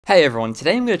Hey everyone,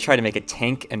 today I'm going to try to make a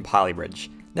tank and poly bridge.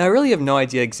 Now I really have no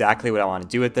idea exactly what I want to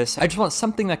do with this. I just want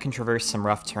something that can traverse some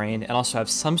rough terrain and also have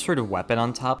some sort of weapon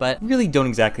on top, but really don't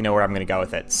exactly know where I'm going to go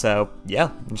with it. So yeah,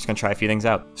 I'm just going to try a few things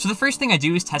out. So the first thing I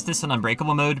do is test this in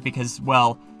unbreakable mode because,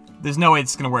 well, there's no way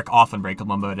it's going to work off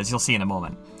unbreakable mode, as you'll see in a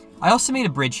moment. I also made a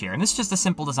bridge here, and this is just a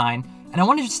simple design, and I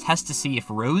want to just test to see if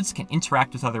roads can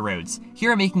interact with other roads.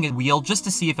 Here I'm making a wheel just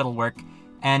to see if it'll work,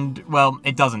 and, well,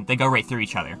 it doesn't. They go right through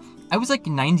each other. I was like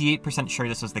 98% sure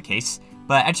this was the case,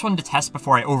 but I just wanted to test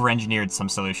before I over-engineered some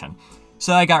solution.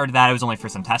 So I got rid of that, it was only for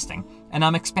some testing. And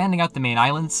I'm expanding out the main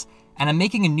islands, and I'm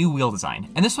making a new wheel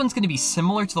design. And this one's going to be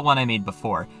similar to the one I made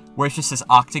before, where it's just this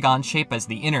octagon shape as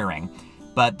the inner ring.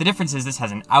 But the difference is this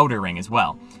has an outer ring as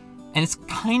well. And it's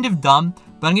kind of dumb,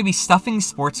 but I'm going to be stuffing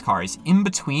sports cars in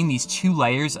between these two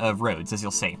layers of roads, as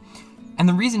you'll see. And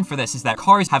the reason for this is that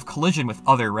cars have collision with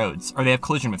other roads, or they have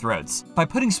collision with roads. By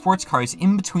putting sports cars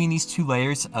in between these two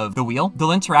layers of the wheel,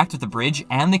 they'll interact with the bridge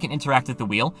and they can interact with the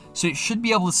wheel, so it should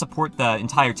be able to support the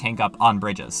entire tank up on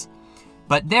bridges.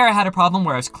 But there I had a problem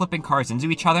where I was clipping cars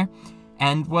into each other,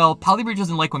 and well, Polybridge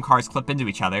doesn't like when cars clip into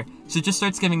each other, so it just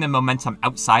starts giving them momentum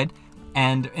outside,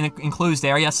 and in an enclosed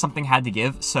area something had to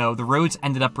give, so the roads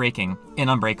ended up breaking in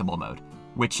unbreakable mode,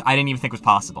 which I didn't even think was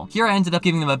possible. Here I ended up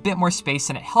giving them a bit more space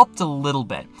and it helped a little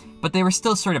bit, but they were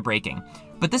still sort of breaking.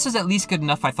 But this is at least good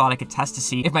enough I thought I could test to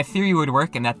see if my theory would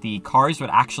work and that the cars would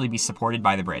actually be supported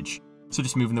by the bridge. So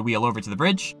just moving the wheel over to the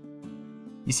bridge,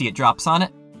 you see it drops on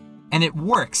it, and it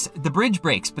works. The bridge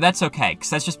breaks, but that's okay, because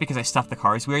that's just because I stuffed the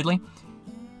cars weirdly.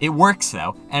 It works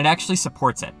though, and it actually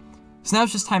supports it. So now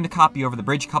it's just time to copy over the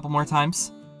bridge a couple more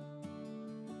times,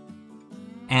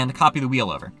 and copy the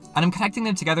wheel over. And I'm connecting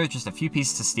them together with just a few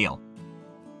pieces of steel.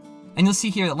 And you'll see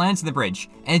here it lands in the bridge,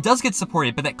 and it does get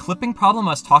supported, but that clipping problem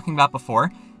I was talking about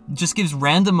before just gives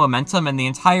random momentum and the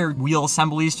entire wheel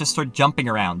assemblies just start jumping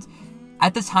around.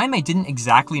 At the time I didn't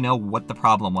exactly know what the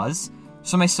problem was,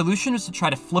 so my solution was to try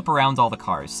to flip around all the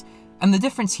cars. And the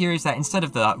difference here is that instead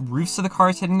of the roofs of the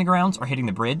cars hitting the ground or hitting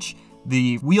the bridge,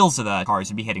 the wheels of the cars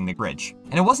would be hitting the bridge.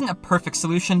 And it wasn't a perfect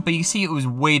solution, but you see it was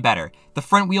way better. The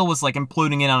front wheel was like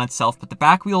imploding in on itself, but the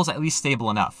back wheel is at least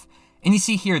stable enough. And you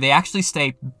see here, they actually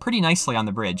stay pretty nicely on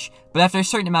the bridge, but after a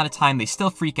certain amount of time, they still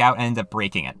freak out and end up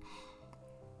breaking it.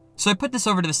 So I put this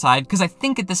over to the side, because I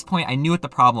think at this point I knew what the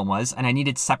problem was, and I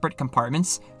needed separate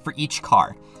compartments for each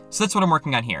car. So that's what I'm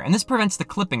working on here. And this prevents the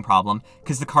clipping problem,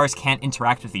 because the cars can't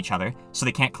interact with each other, so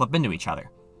they can't clip into each other.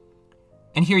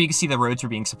 And here you can see the roads were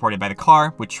being supported by the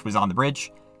car, which was on the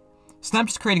bridge. So now I'm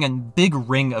just creating a big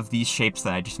ring of these shapes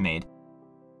that I just made.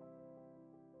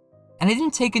 And I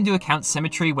didn't take into account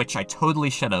symmetry, which I totally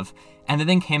should have, and the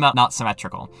thing came out not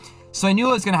symmetrical. So I knew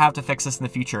I was going to have to fix this in the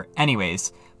future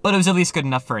anyways, but it was at least good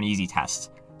enough for an easy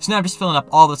test. So now I'm just filling up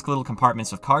all those little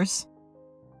compartments with cars.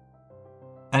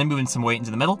 And I'm moving some weight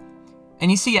into the middle.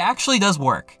 And you see it actually does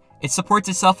work. It supports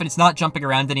itself and it's not jumping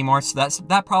around anymore, so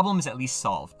that problem is at least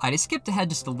solved. I just skipped ahead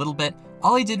just a little bit.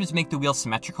 All I did was make the wheel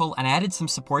symmetrical, and I added some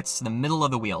supports to the middle of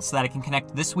the wheel so that I can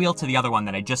connect this wheel to the other one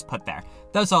that I just put there.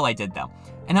 That was all I did though.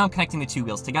 And now I'm connecting the two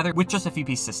wheels together with just a few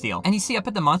pieces of steel. And you see I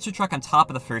put the monster truck on top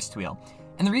of the first wheel.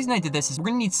 And the reason I did this is we're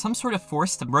going to need some sort of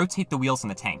force to rotate the wheels in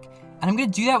the tank. And I'm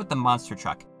going to do that with the monster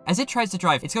truck. As it tries to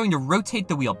drive, it's going to rotate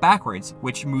the wheel backwards,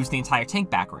 which moves the entire tank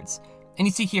backwards. And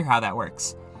you see here how that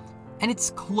works. And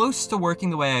it's close to working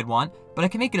the way I'd want, but I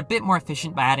can make it a bit more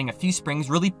efficient by adding a few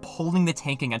springs, really pulling the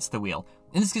tank against the wheel.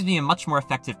 And this gives me a much more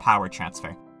effective power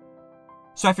transfer.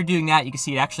 So after doing that, you can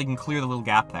see it actually can clear the little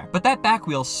gap there. But that back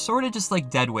wheel's sort of just like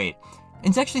dead weight.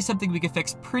 It's actually something we could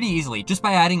fix pretty easily, just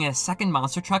by adding a second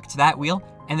monster truck to that wheel,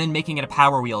 and then making it a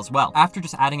power wheel as well. After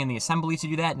just adding in the assembly to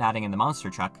do that, and adding in the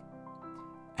monster truck.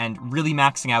 And really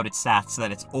maxing out its stats so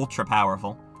that it's ultra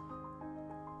powerful.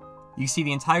 You see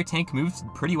the entire tank moves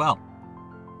pretty well.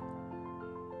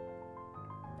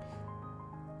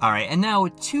 Alright, and now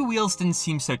 2 wheels didn't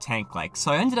seem so tank-like,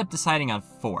 so I ended up deciding on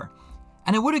 4.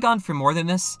 And I would have gone for more than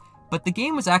this, but the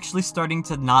game was actually starting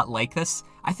to not like this.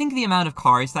 I think the amount of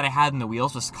cars that I had in the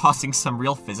wheels was causing some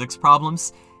real physics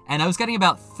problems, and I was getting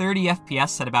about 30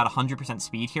 FPS at about 100%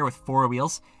 speed here with 4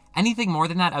 wheels. Anything more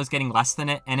than that, I was getting less than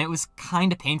it, and it was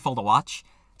kinda painful to watch,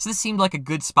 so this seemed like a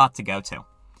good spot to go to.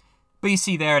 But you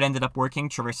see there, it ended up working,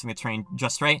 traversing the terrain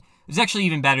just right. It was actually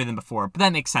even better than before, but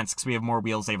that makes sense because we have more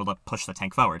wheels able to push the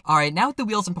tank forward. Alright, now with the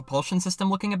wheels and propulsion system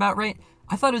looking about right,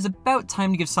 I thought it was about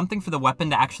time to give something for the weapon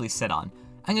to actually sit on.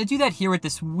 I'm going to do that here with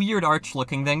this weird arch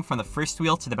looking thing from the first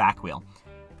wheel to the back wheel.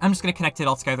 I'm just going to connect it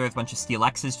all together with a bunch of steel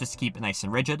X's just to keep it nice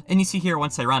and rigid. And you see here,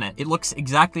 once I run it, it looks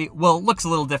exactly, well, it looks a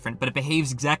little different, but it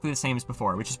behaves exactly the same as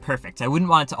before, which is perfect. I wouldn't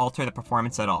want it to alter the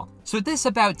performance at all. So with this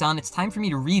about done, it's time for me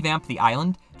to revamp the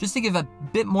island, just to give a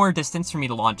bit more distance for me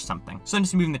to launch something. So I'm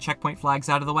just moving the checkpoint flags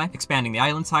out of the way, expanding the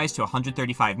island size to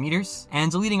 135 meters,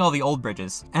 and deleting all the old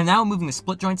bridges. And now I'm moving the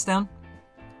split joints down,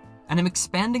 and I'm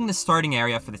expanding the starting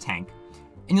area for the tank.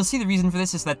 And you'll see the reason for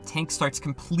this is that the tank starts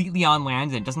completely on land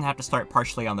and it doesn't have to start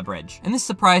partially on the bridge. And this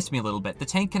surprised me a little bit. The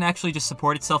tank can actually just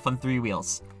support itself on 3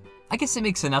 wheels. I guess it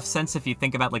makes enough sense if you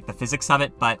think about like the physics of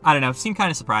it, but I don't know, it seemed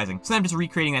kind of surprising. So then I'm just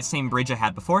recreating that same bridge I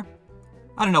had before.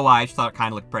 I don't know why, I just thought it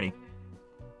kind of looked pretty.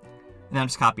 And now I'm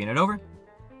just copying it over.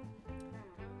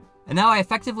 And now I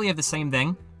effectively have the same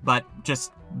thing, but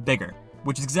just bigger,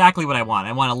 which is exactly what I want.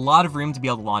 I want a lot of room to be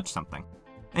able to launch something.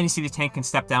 And you see the tank can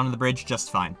step down to the bridge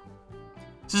just fine.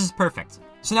 So this is perfect.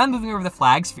 So now I'm moving over the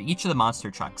flags for each of the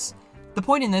monster trucks. The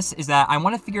point in this is that I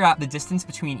want to figure out the distance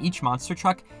between each monster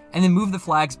truck and then move the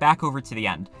flags back over to the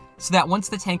end, so that once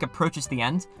the tank approaches the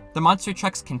end, the monster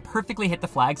trucks can perfectly hit the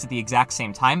flags at the exact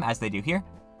same time as they do here.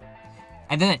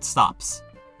 And then it stops.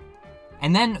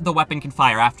 And then the weapon can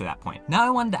fire after that point. Now I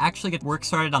wanted to actually get work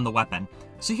started on the weapon.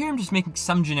 So here I'm just making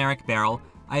some generic barrel.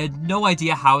 I had no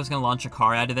idea how I was going to launch a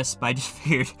car out of this, but I just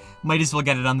figured might as well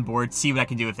get it on the board, see what I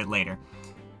can do with it later.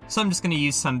 So I'm just going to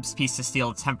use some piece of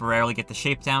steel to temporarily get the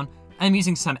shape down, and I'm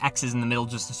using some X's in the middle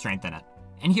just to strengthen it.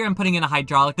 And here I'm putting in a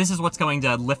hydraulic. This is what's going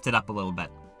to lift it up a little bit.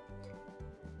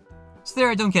 So there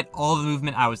I don't get all the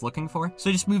movement I was looking for, so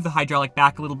I just move the hydraulic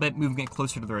back a little bit. Moving it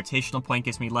closer to the rotational point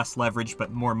gives me less leverage,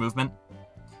 but more movement.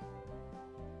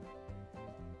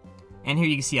 And here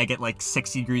you can see I get like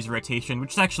 60 degrees of rotation,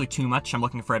 which is actually too much. I'm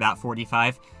looking for about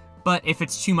 45. But if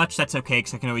it's too much, that's okay,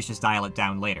 because I can always just dial it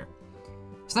down later.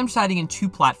 So I'm just adding in 2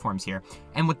 platforms here,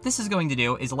 and what this is going to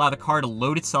do is allow the car to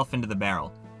load itself into the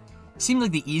barrel. It seemed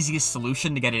like the easiest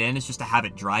solution to get it in is just to have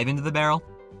it drive into the barrel,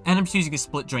 and I'm just using a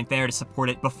split joint there to support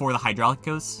it before the hydraulic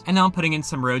goes. And now I'm putting in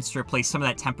some roads to replace some of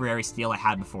that temporary steel I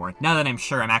had before, now that I'm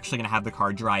sure I'm actually going to have the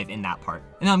car drive in that part.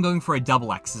 And now I'm going for a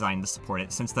double X design to support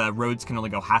it, since the roads can only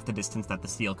go half the distance that the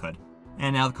steel could.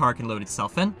 And now the car can load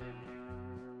itself in,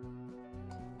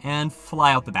 and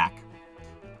fly out the back.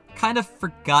 Kind of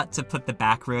forgot to put the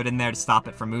back road in there to stop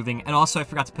it from moving, and also I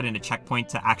forgot to put in a checkpoint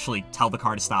to actually tell the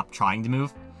car to stop trying to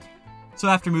move. So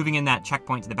after moving in that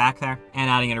checkpoint to the back there, and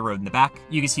adding in a road in the back,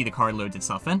 you can see the car loads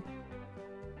itself in.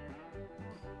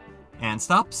 And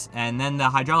stops, and then the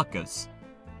hydraulic goes.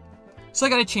 So I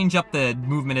gotta change up the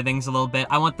movement of things a little bit.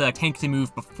 I want the tank to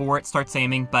move before it starts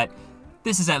aiming, but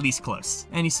this is at least close.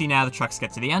 And you see now the trucks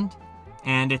get to the end,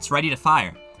 and it's ready to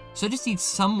fire. So I just need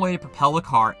some way to propel the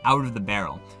car out of the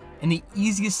barrel. And the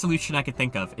easiest solution I could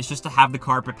think of is just to have the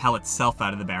car propel itself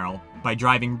out of the barrel by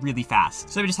driving really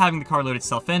fast. So just having the car load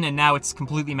itself in, and now it's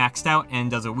completely maxed out and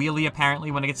does a wheelie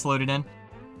apparently when it gets loaded in.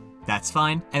 That's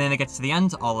fine. And then it gets to the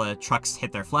end, all the trucks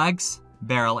hit their flags,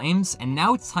 barrel aims, and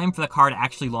now it's time for the car to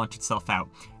actually launch itself out.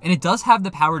 And it does have the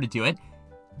power to do it,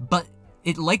 but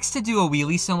it likes to do a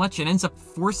wheelie so much it ends up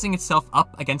forcing itself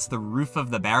up against the roof of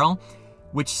the barrel,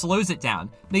 which slows it down.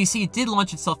 Now you see it did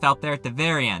launch itself out there at the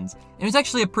very end, and it was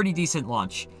actually a pretty decent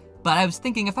launch, but I was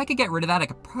thinking if I could get rid of that, I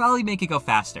could probably make it go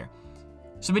faster.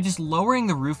 So by just lowering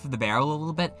the roof of the barrel a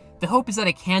little bit, the hope is that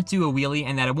it can't do a wheelie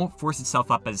and that it won't force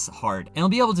itself up as hard, and it'll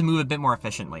be able to move a bit more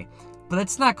efficiently. But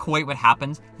that's not quite what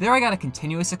happened. There I got a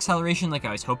continuous acceleration like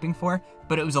I was hoping for,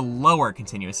 but it was a lower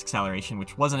continuous acceleration,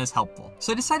 which wasn't as helpful.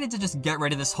 So I decided to just get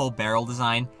rid of this whole barrel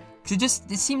design, because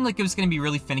it seemed like it was going to be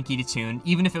really finicky to tune,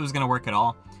 even if it was going to work at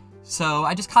all. So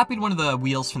I just copied one of the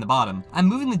wheels from the bottom. I'm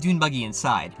moving the dune buggy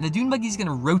inside, and the dune buggy is going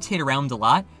to rotate around a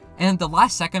lot, and at the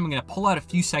last second I'm going to pull out a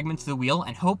few segments of the wheel,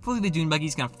 and hopefully the dune buggy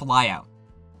is going to fly out.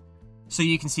 So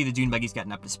you can see the dune buggy's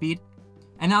getting up to speed.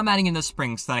 And now I'm adding in those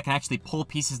springs so that I can actually pull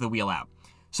pieces of the wheel out.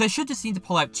 So I should just need to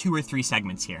pull out 2 or 3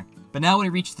 segments here. But now when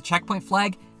it reaches the checkpoint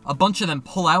flag, a bunch of them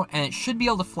pull out, and it should be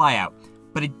able to fly out.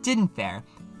 But it didn't there.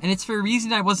 And it's for a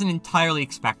reason I wasn't entirely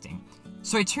expecting.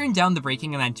 So I turned down the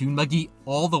braking on that dune buggy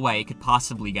all the way it could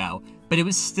possibly go, but it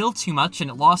was still too much and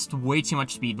it lost way too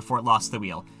much speed before it lost the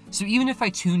wheel. So even if I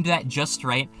tuned that just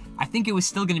right, I think it was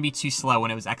still going to be too slow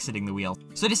when it was exiting the wheel.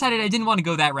 So I decided I didn't want to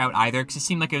go that route either, because it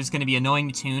seemed like it was going to be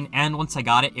annoying to tune, and once I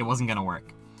got it, it wasn't going to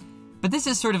work. But this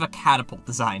is sort of a catapult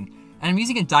design, and I'm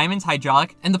using a diamond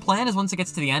hydraulic, and the plan is once it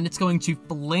gets to the end, it's going to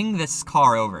fling this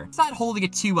car over. It's not holding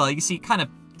it too well. You can see it kind of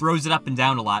throws it up and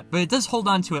down a lot, but it does hold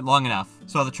on to it long enough.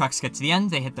 So all the trucks get to the end,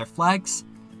 they hit their flags,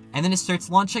 and then it starts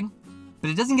launching,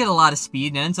 but it doesn't get a lot of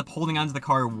speed and it ends up holding onto the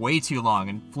car way too long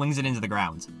and flings it into the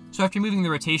ground. So after moving the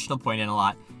rotational point in a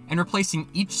lot, and replacing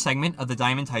each segment of the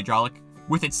diamond hydraulic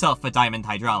with itself a diamond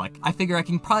hydraulic, I figure I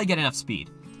can probably get enough speed.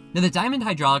 Now the diamond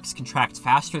hydraulics contract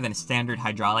faster than a standard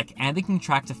hydraulic, and they can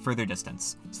contract a further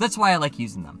distance, so that's why I like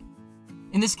using them.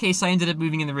 In this case, I ended up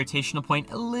moving in the rotational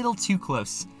point a little too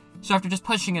close, So after just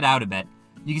pushing it out a bit,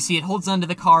 you can see it holds onto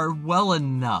the car well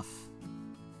enough.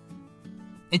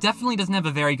 It definitely doesn't have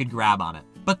a very good grab on it,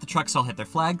 but the trucks all hit their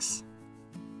flags.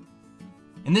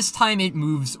 And this time it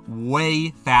moves way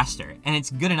faster, and it's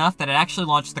good enough that it actually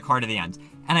launched the car to the end.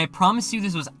 And I promise you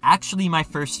this was actually my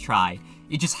first try.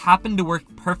 It just happened to work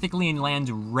perfectly and land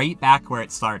right back where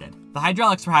it started. The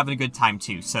hydraulics were having a good time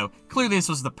too, so clearly this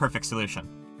was the perfect solution.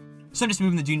 So I'm just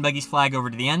moving the dune buggy's flag over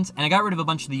to the end, and I got rid of a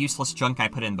bunch of the useless junk I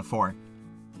put in before.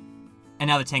 And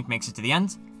now the tank makes it to the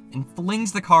end, and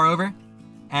flings the car over,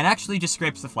 and actually just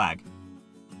scrapes the flag.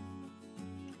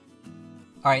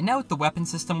 Alright, now with the weapon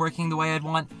system working the way I'd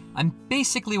want, I'm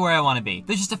basically where I want to be.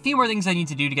 There's just a few more things I need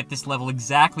to do to get this level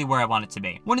exactly where I want it to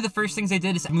be. One of the first things I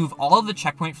did is move all of the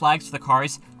checkpoint flags for the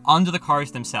cars onto the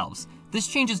cars themselves. This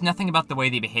changes nothing about the way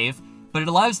they behave, but it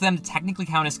allows them to technically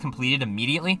count as completed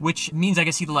immediately, which means I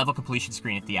can see the level completion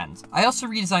screen at the end. I also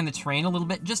redesigned the terrain a little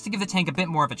bit just to give the tank a bit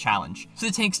more of a challenge. So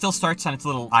the tank still starts on its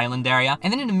little island area,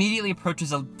 and then it immediately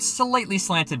approaches a slightly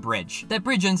slanted bridge. That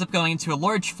bridge ends up going into a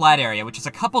large flat area, which has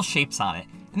a couple shapes on it.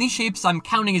 And these shapes I'm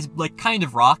counting as like kind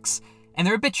of rocks, and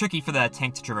they're a bit tricky for the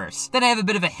tank to traverse. Then I have a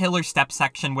bit of a hill or step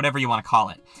section, whatever you want to call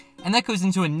it. And that goes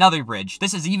into another bridge.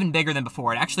 This is even bigger than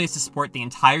before. It actually has to support the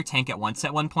entire tank at once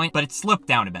at one point, but it's sloped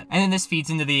down a bit. And then this feeds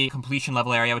into the completion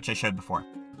level area, which I showed before.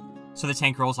 So the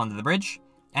tank rolls onto the bridge,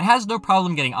 and has no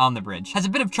problem getting on the bridge. Has a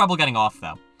bit of trouble getting off,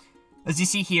 though. As you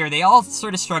see here, they all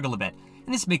sort of struggle a bit.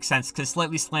 And this makes sense, because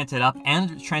slightly slanted up and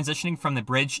transitioning from the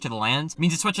bridge to the land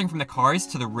means it's switching from the cars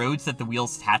to the roads that the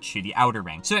wheels attach to, the outer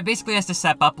ring. So it basically has to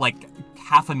step up like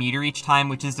half a meter each time,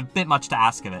 which is a bit much to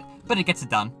ask of it, but it gets it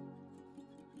done.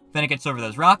 Then it gets over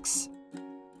those rocks.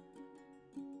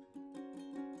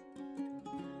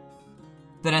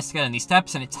 Then it has to get on these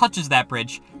steps, and it touches that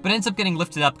bridge, but ends up getting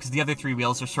lifted up because the other three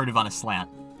wheels are sort of on a slant.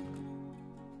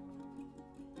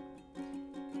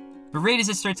 But right as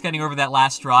it starts getting over that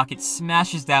last rock, it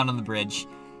smashes down on the bridge,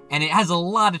 and it has a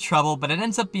lot of trouble, but it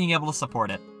ends up being able to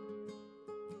support it.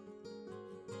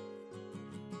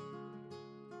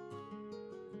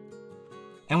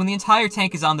 And when the entire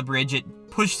tank is on the bridge, it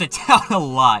pushed it down a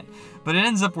lot, but it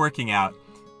ends up working out.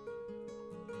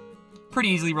 Pretty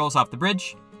easily rolls off the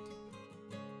bridge.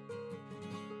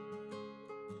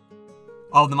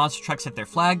 All of the monster trucks hit their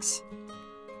flags.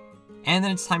 And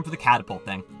then it's time for the catapult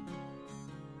thing.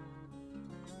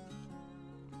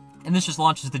 And this just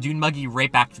launches the dune buggy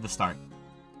right back to the start.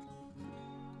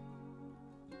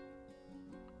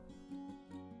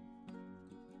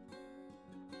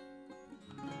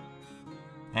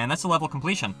 And that's the level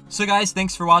completion. So guys,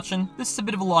 thanks for watching. This is a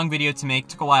bit of a long video to make,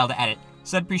 took a while to edit,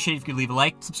 so I'd appreciate it if you could leave a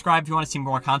like, subscribe if you want to see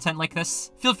more content like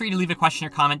this. Feel free to leave a question or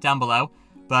comment down below,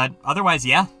 but otherwise,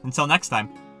 yeah, until next time.